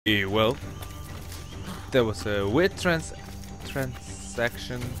Well, that was a weird transaction.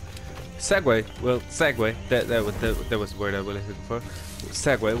 Segue. Well, segue. That was the word I was looking for.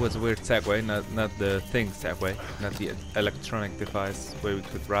 Segue was a weird segue, not the thing segue, not the electronic device where we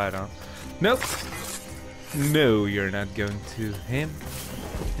could ride on. Nope. No, you're not going to him.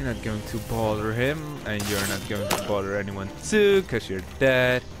 You're not going to bother him, and you're not going to bother anyone too, cause you're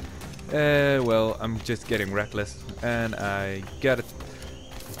dead. Well, I'm just getting reckless, and I got a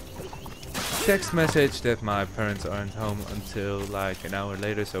text message that my parents aren't home until like an hour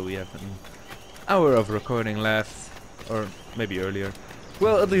later, so we have an hour of recording left, or maybe earlier.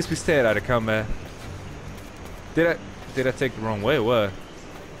 Well, at least we stayed out of combat. Did I take the wrong way? What?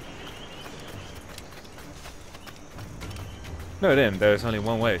 No, I didn't. There's only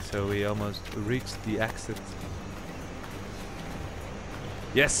one way, so we almost reached the exit.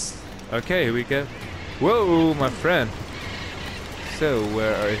 Yes. Okay, here we go. Whoa, my friend. So,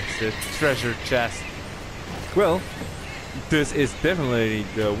 where is the treasure chest? Well, this is definitely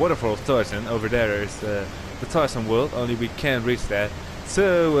the waterfall of Tarzan. Over there is the Tarzan world, only we can't reach that.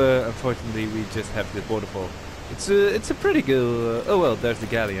 So, unfortunately, we just have the waterfall. It's a pretty good... oh well, there's the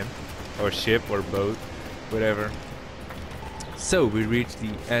galleon. Or ship, or boat, whatever. So, we reached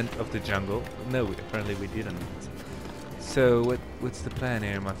the end of the jungle. No, apparently we didn't. So, what's the plan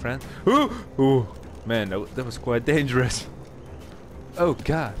here, my friend? Ooh! Ooh! Man, that was quite dangerous. Oh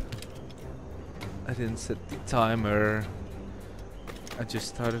god, I didn't set the timer. I just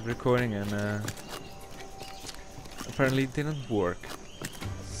started recording and apparently it didn't work.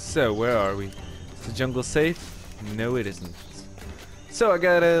 So where are we? Is the jungle safe? No, it isn't. So I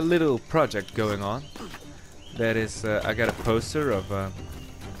got a little project going on. That is, I got a poster of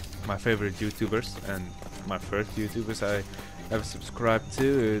my favorite YouTubers and my first YouTubers I ever subscribed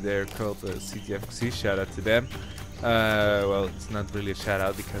to. They're called CTFC. Shout out to them. Well, it's not really a shout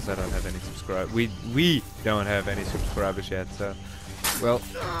out because I don't have any subscribers. We don't have any subscribers yet, so well,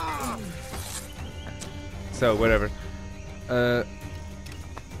 so whatever. Well,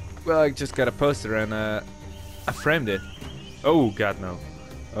 I just got a poster and I framed it. Oh god no!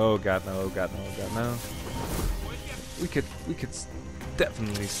 Oh god no! Oh god no! Oh god no! We could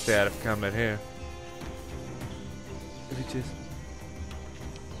definitely stay out of combat here. If we just.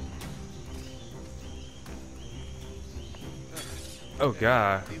 Oh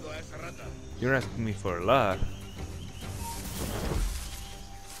god, you're asking me for a lot.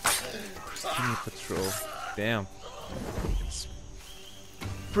 Skinny patrol, damn. It's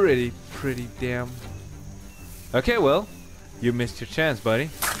pretty damn. Okay, well, you missed your chance,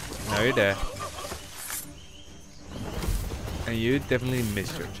 buddy. Now you're dead. And you definitely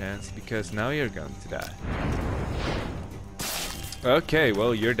missed your chance because now you're going to die. Okay,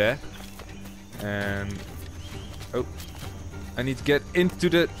 well, you're dead. And oh. I need to get into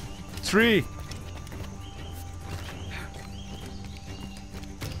the tree.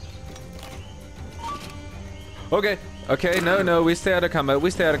 Okay, okay, no, we stay out of combat.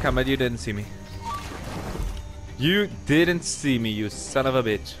 We stay out of combat. You didn't see me. You didn't see me, you son of a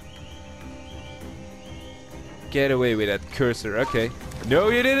bitch. Get away with that cursor. Okay. No,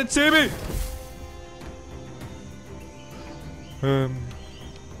 you didn't see me.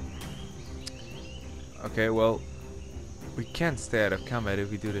 Okay, well. We can't stay out of combat if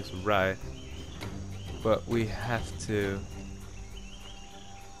we do this right, but we have to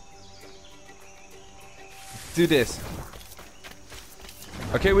do this.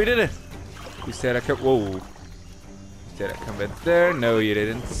 Okay, we did it. We stayed out of combat. Whoa. We stayed out of combat there. No, you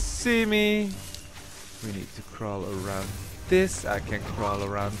didn't see me. We need to crawl around this. I can crawl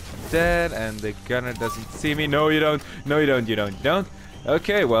around that, and the gunner doesn't see me. No, you don't. No, you don't. You don't. You don't.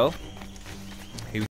 Okay, well.